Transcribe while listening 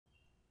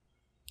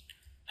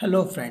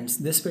Hello friends,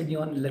 this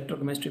video on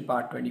Electrochemistry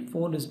part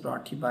 24 is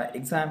brought to you by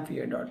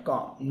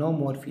examfear.com. No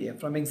more fear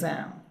from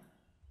exam.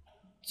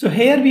 So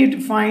here we have to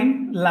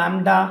find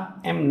lambda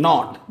m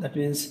naught, that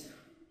means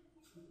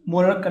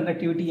molar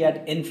conductivity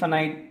at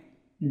infinite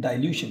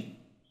dilution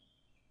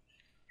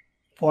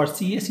for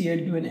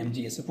CaCl2 and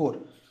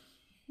MgSO4.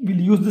 We'll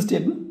use this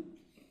table.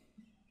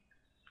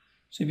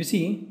 So if you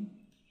see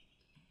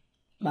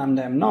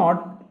lambda m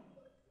naught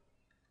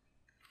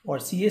for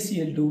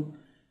CaCl2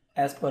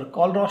 as per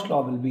Kohlrausch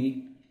Law will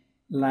be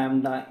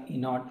lambda E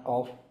naught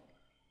of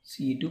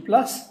Ca2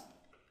 plus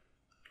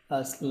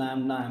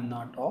lambda m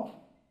naught of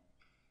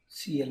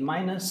Cl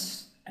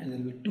minus, and there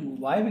will be 2.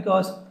 Why?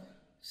 Because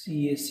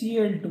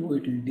CaCl2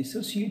 it will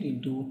dissociate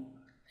into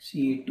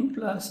Ca2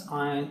 plus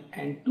ion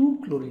and 2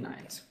 chlorine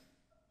ions.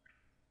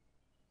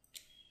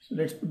 So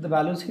let's put the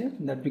values here.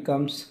 That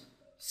becomes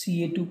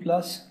Ca2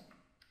 plus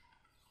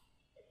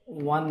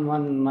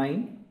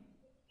 119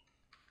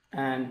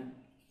 and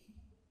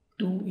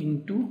 2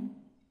 into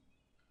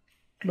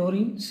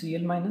chlorine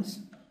Cl minus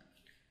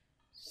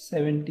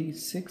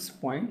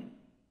 76.3.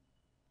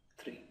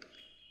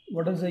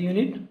 What is the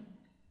unit?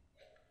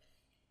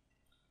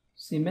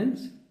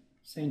 Siemens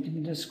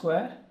centimeter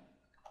square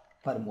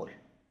per mole.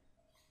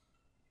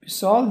 If you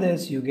solve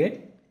this, you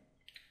get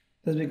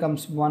this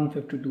becomes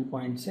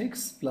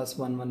 152.6 plus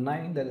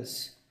 119, that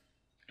is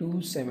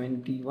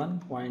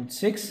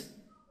 271.6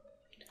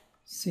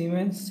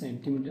 Siemens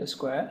centimeter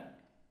square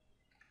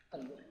per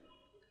mole.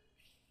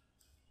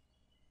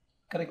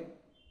 Correct.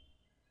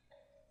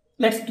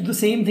 Let's do the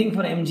same thing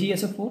for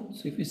MgSO4.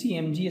 So if you see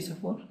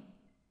MgSO4,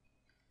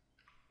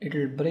 it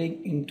will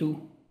break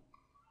into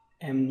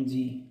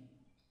Mg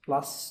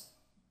plus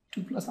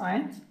 2 plus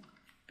ions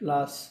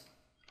plus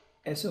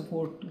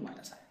SO4 2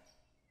 minus ions.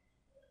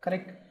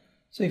 Correct.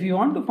 So if you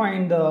want to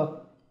find the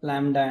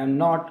lambda m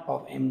naught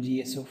of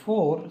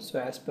MgSO4, so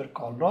as per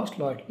Kohlrausch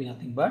Law, it will be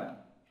nothing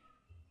but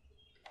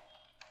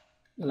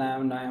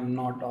lambda m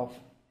naught of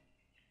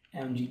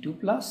Mg2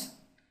 plus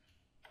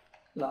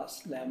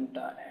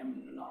lambda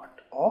m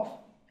naught of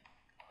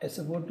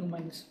SO4 2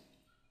 minus.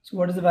 So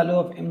what is the value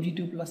of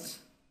Mg2 plus?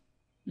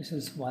 This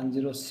is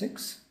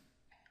 106,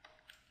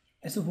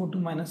 SO4 2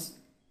 minus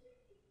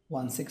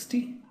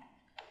 160,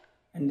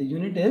 and the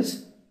unit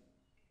is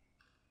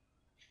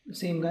the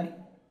same guy,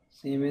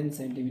 Siemens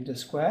centimeter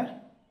square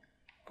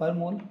per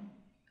mole.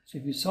 So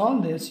if you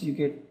solve this, you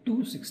get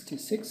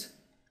 266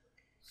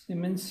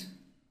 Siemens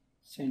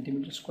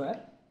centimeter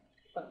square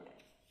per mole.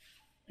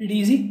 Pretty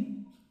easy.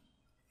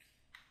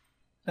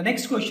 The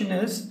next question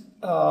is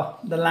the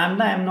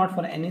lambda m naught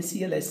for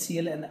NaCl,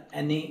 HCl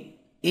and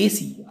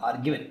NaAC are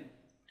given.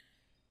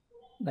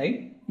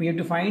 Right? We have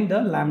to find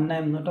the lambda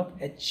m naught of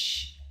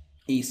HAC.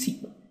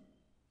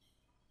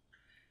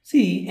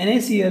 See,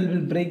 NaCl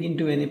will break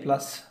into Na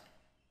plus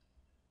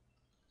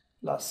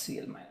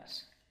Cl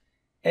minus.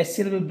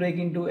 HCl will break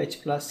into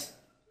H plus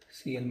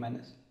Cl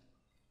minus.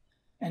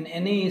 And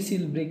NaAC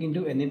will break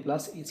into Na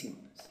plus AC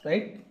minus.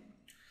 Right?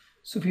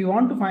 So if you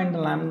want to find the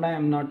lambda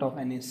m naught of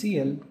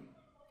NaCl,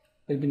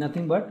 will be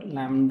nothing but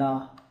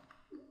lambda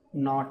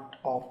naught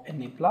of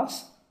Na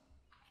plus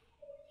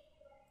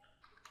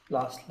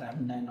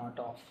lambda naught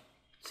of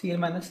Cl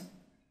minus,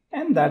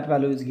 and that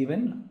value is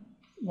given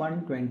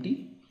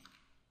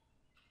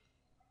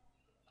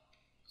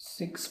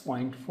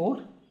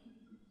 126.4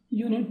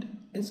 unit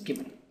is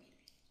given,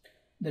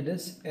 that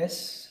is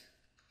S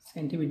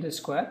centimeter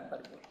square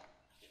per mole.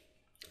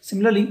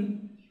 Similarly,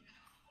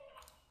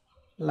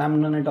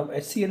 lambda naught of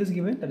HCl is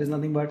given, that is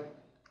nothing but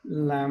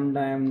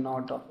lambda m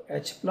naught of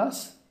H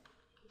plus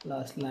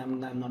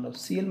lambda m naught of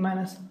Cl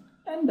minus,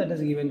 and that is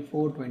given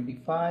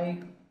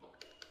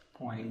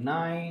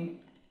 425.9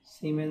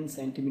 Siemens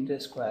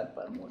centimeter square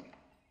per mole.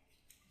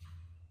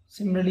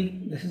 Similarly,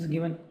 this is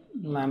given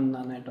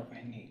lambda naught of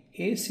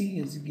NaAC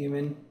is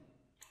given,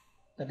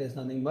 that is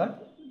nothing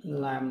but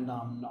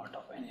lambda naught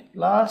of Na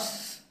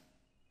plus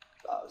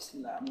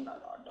lambda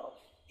naught of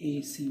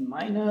AC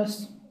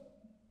minus,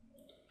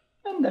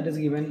 and that is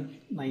given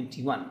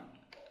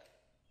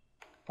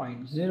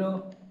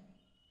 91.0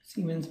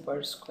 Siemens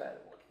per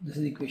square mole. This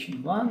is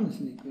equation 1, this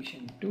is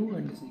equation 2,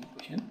 and this is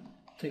equation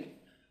 3.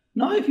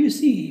 Now if you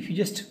see, if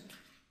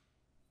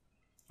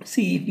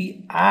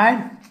we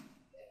add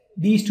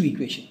these two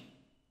equations,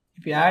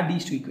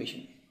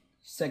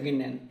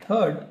 second and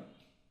third,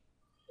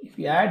 if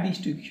we add these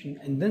two equations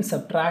and then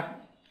subtract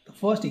the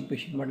first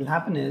equation, what will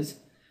happen is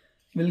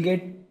we'll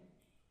get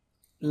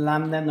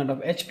lambda naught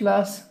of H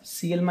plus,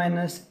 Cl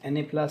minus,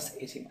 Na plus,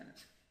 AC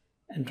minus.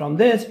 And from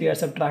this we are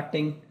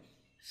subtracting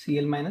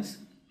Cl minus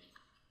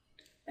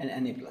and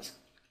Na plus.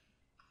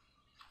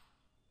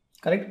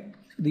 Correct?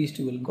 So these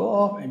two will go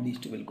off and these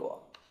two will go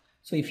off.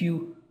 So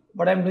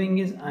what I'm doing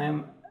is I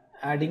am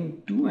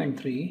adding 2 and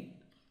 3,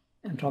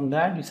 and from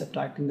that we're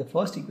subtracting the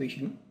first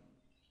equation.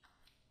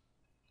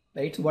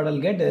 Right? So what I'll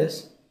get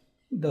is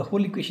the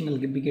whole equation I'll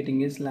be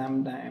getting is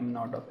lambda m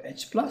naught of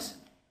H plus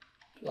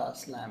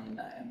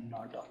lambda m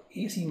naught of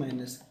AC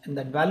minus, and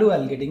that value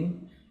I'll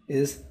getting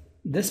is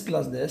this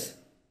plus this,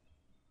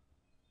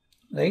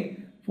 right?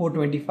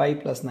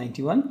 425 plus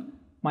 91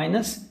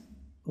 minus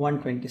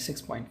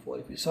 126.4.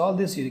 If you solve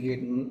this, you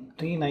get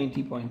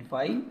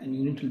 390.5 and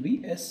unit will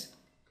be S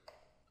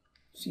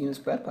Cm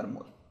square per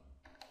mole.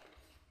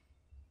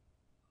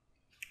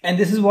 And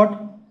this is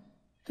what?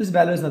 This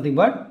value is nothing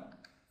but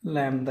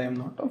lambda m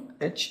naught of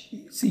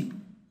HAC,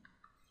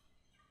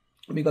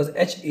 because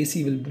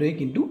HAC will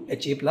break into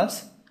HA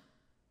plus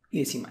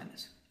AC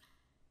minus.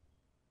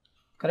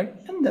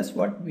 Correct? And that's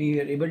what we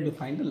are able to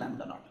find the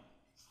lambda naught.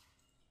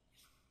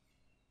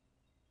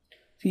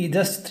 See,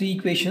 just three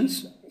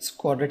equations. It's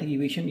quadratic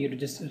equation. You have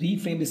to just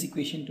reframe this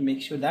equation to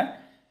make sure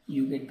that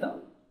you get the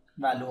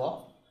value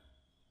of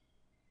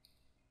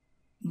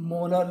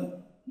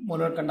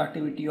molar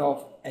conductivity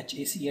of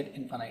HAC at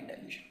infinite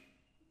dilution.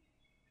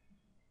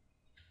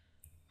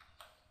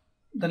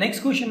 The next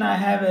question I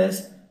have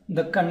is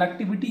the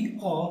conductivity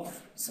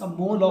of some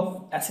mole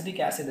of acetic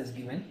acid is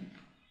given.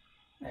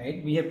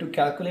 Right? We have to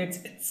calculate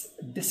its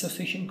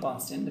dissociation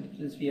constant.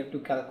 That is, we have to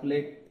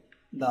calculate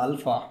the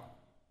alpha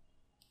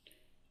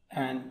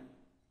and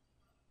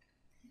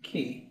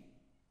K.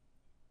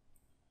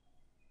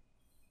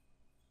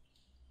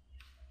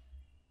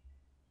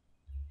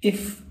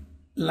 If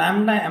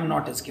lambda m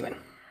naught is given,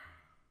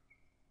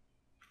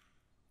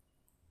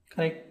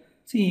 correct?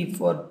 See,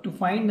 to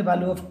find the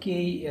value of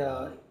K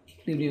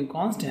equilibrium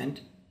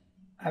constant,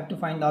 I have to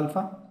find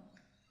alpha,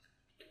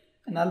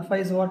 and alpha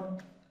is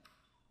what?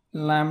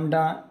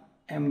 Lambda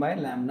m by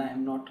lambda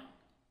m naught.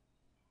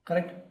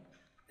 Correct?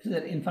 This is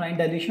at infinite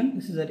dilution.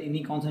 This is at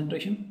any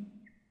concentration.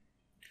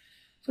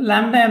 So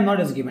lambda m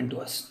naught is given to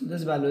us.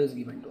 This value is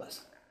given to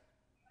us.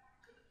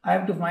 I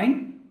have to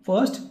find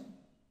first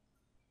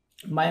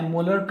my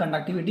molar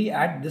conductivity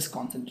at this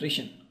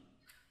concentration.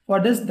 For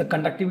this, the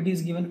conductivity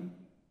is given,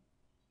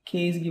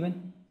 K is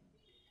given,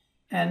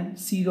 and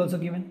C is also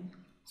given.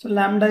 So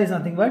lambda is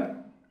nothing but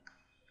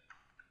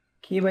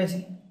K by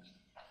C.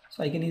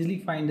 So I can easily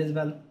find this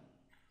value.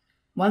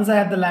 Once I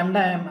have the lambda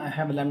m, I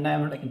have a lambda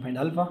m, I can find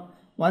alpha.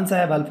 Once I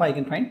have alpha, I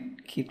can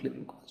find K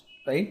equilibrium constant,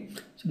 right?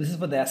 So this is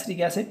for the acetic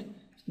acid.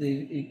 So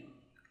the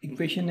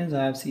equation is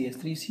I have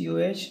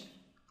CH3COH.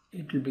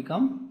 It will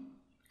become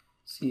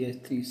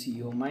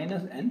CH3CO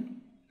minus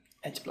and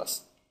H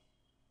plus,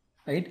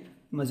 right?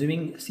 I'm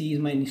assuming C is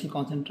my initial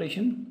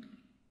concentration,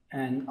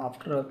 and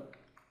after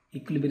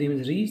equilibrium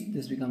is reached,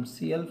 this becomes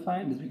C alpha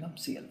and this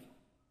becomes C alpha.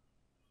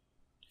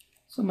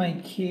 So my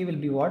K will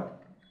be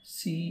what?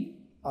 C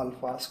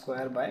alpha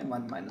square by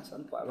 1 minus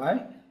alpha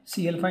by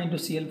C alpha into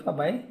C alpha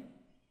by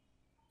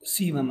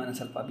C1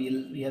 minus alpha.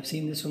 We have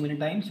seen this so many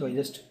times, so I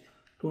just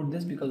wrote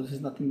this because this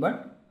is nothing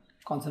but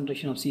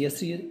concentration of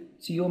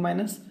CH3CO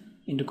minus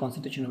into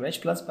concentration of H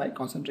plus by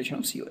concentration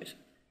of COH.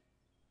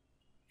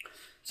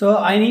 So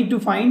I need to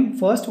find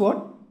first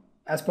what?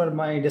 As per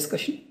my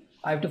discussion,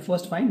 I have to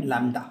first find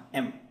lambda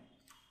m.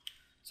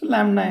 So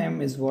lambda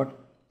m is what?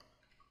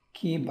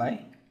 K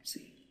by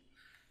C.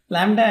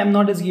 Lambda m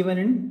naught is given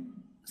in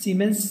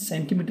Siemens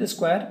centimeter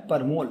square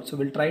per mole. So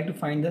we'll try to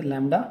find the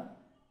lambda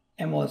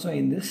m also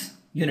in this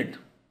unit.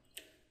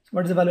 So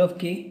what is the value of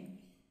K?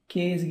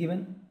 K is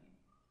given.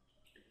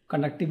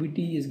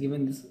 Conductivity is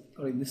given. This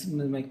is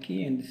my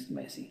K and this is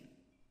my C.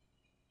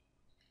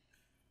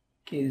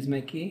 K is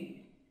my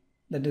K.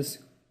 That is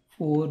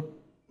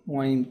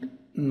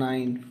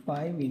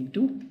 4.95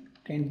 into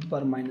 10 to the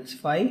power minus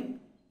 5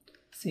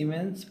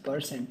 Siemens per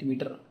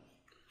centimeter.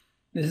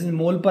 This is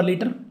mole per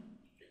liter.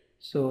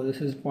 So this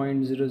is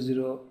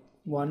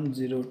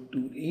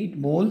 0.001028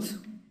 moles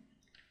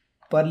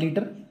per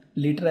liter.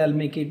 Liter I'll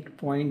make it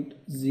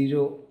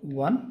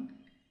 0.01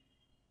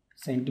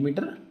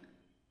 centimeter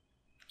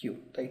cube,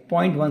 right?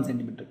 0.1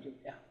 centimeter cube,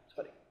 yeah,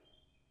 sorry.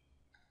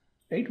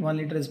 Right, 1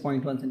 liter is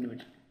 0.1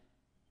 centimeter.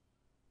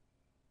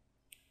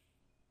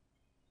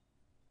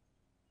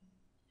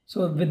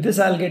 So with this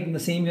I'll get in the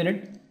same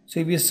unit. So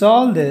if you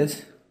solve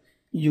this,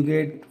 you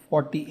get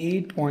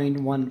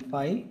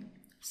 48.15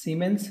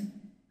 Siemens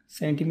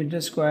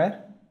centimeter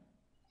square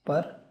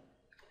per,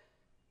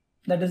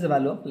 that is the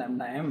value of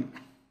lambda m.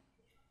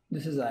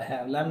 This is I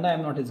have lambda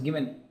m naught is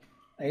given,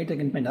 right? I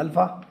can find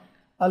alpha.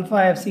 Alpha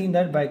I have seen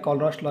that by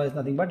Kohlrausch Law is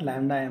nothing but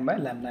lambda m by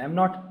lambda m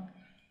naught.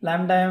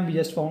 Lambda m we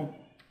just found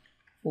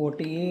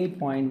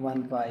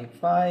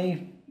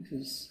 48.155. This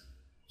is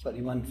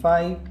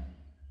 15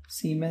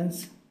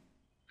 Siemens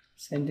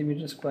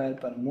centimeter square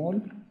per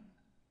mole.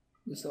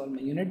 This is all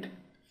my unit.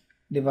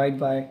 Divide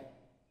by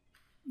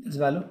this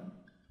value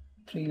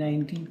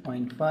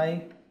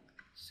 390.5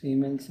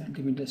 Siemens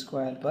centimeter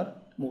square per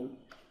mole.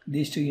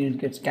 These two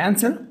units gets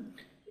cancelled,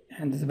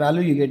 and this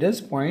value you get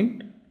is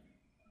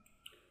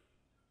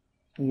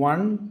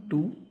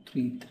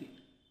 0.1233.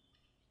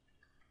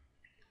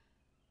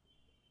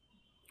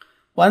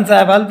 Once I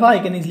have alpha, I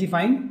can easily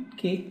find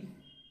K.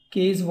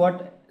 K is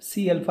what?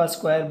 C alpha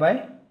square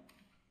by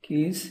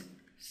K is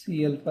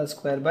C alpha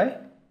square by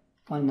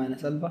 1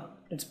 minus alpha.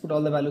 Let's put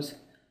all the values.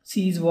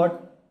 C is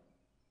what?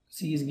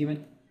 C is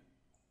given.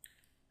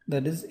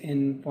 That is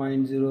in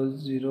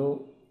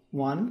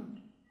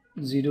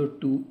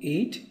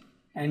 0.001028,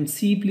 and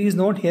C, please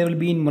note, here will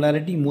be in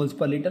molarity, moles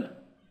per liter.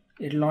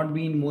 it will not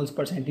be in moles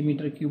per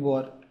centimeter cube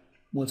or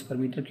moles per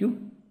meter cube,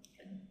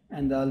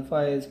 and the alpha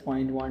is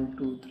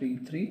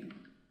 0.1233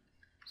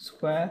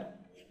 square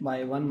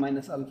by 1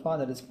 minus alpha,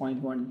 that is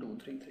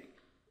 0.1233.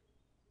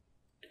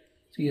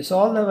 So you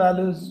solve the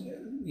values,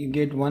 you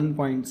get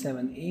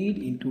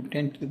 1.78 into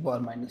 10 to the power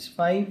minus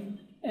 5,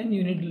 and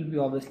unit will be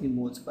obviously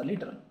moles per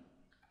liter.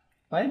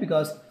 Why?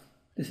 Because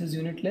this is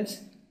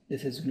unitless,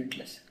 this is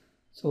unitless.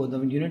 So the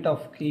unit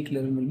of K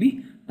equilibrium will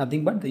be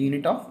nothing but the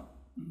unit of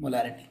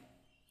molarity,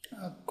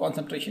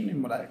 concentration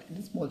in molarity.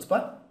 This is moles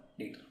per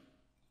liter.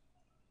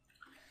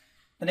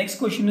 The next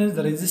question is,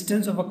 the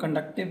resistance of a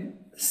conductive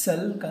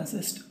cell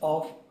consists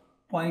of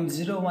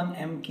 0.01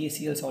 m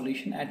KCl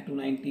solution at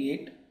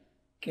 298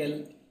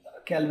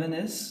 Kelvin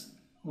is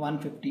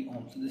 150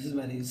 ohms. So this is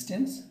my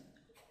resistance,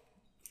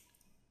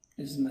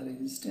 this is my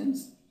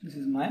resistance, this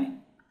is my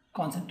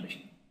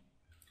concentration,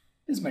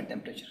 this is my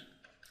temperature.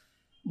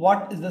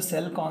 What is the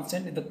cell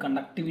constant? Is the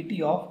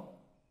conductivity of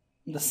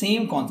the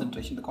same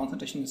concentration. The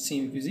concentration is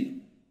same, if you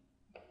see.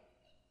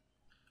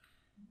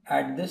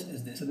 At this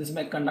is this. So this is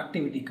my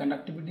conductivity.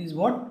 Conductivity is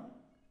what?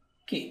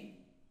 K.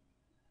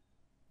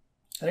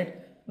 Right?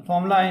 The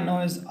formula I know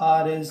is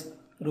R is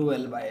rho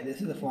L by A. This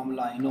is the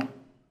formula I know.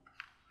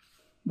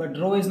 But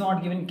rho is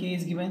not given, K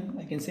is given.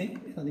 I can say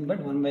it's nothing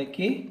but 1 by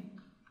K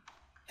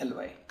L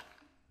by.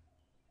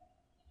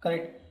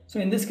 Correct? So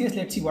in this case,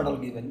 let's see what all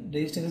given.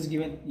 Resistance is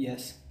given,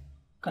 yes.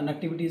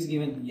 Conductivity is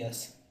given,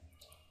 yes.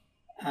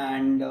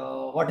 And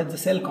what is the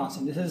cell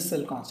constant? This is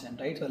cell constant,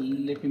 right? So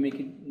let me make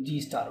it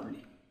G star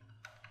only.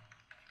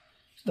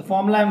 So the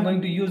formula I'm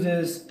going to use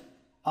is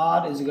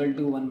R is equal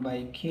to 1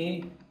 by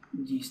K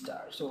G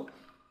star. So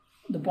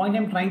the point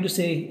I'm trying to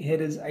say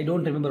here is, I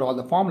don't remember all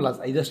the formulas.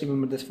 I just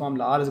remember this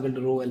formula, R is equal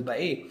to rho L by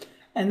A.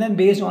 And then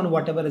based on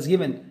whatever is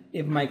given,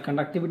 if my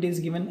conductivity is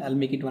given, I'll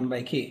make it 1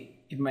 by K.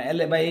 If my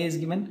L by A is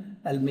given,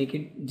 I'll make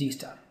it G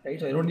star, right?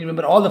 So I don't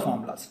remember all the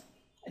formulas.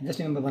 I just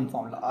remember one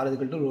formula, R is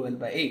equal to rho L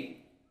by A.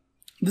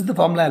 This is the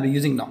formula I'll be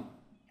using now.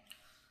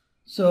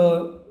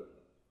 So,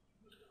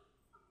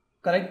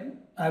 correct,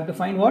 I have to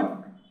find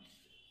what?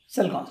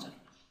 Cell constant,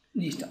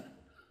 G star.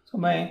 So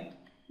my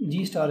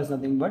G star is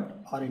nothing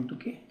but R into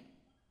K.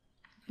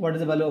 What is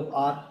the value of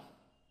R?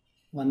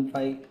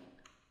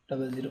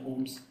 1500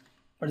 ohms.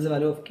 What is the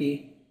value of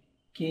K?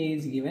 K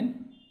is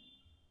given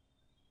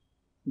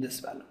this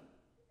value,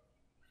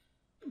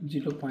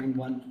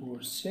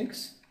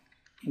 0.146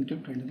 into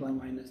 10 to the power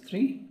minus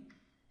 3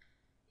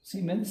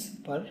 Siemens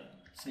per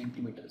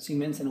centimeter.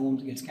 Siemens and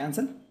ohms gets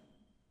cancelled.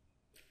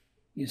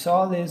 You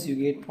solve this, you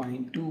get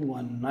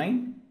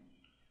 0.219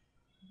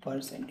 per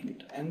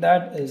centimeter, and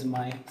that is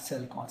my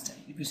cell constant.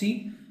 If you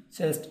see,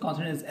 cell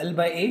constant is L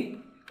by A.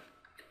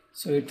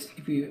 So it's,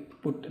 if you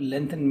put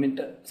length in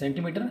meter,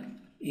 centimeter,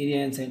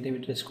 area in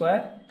centimeter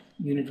square,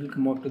 unit will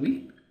come out to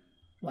be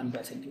 1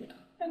 by centimeter,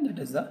 and that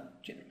is the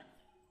unit.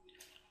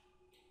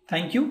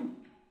 Thank you.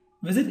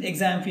 Visit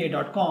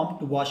examfear.com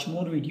to watch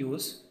more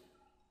videos,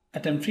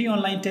 attempt free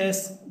online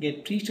tests,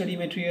 get free study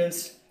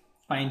materials,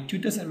 find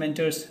tutors and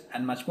mentors,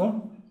 and much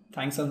more.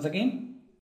 Thanks once again.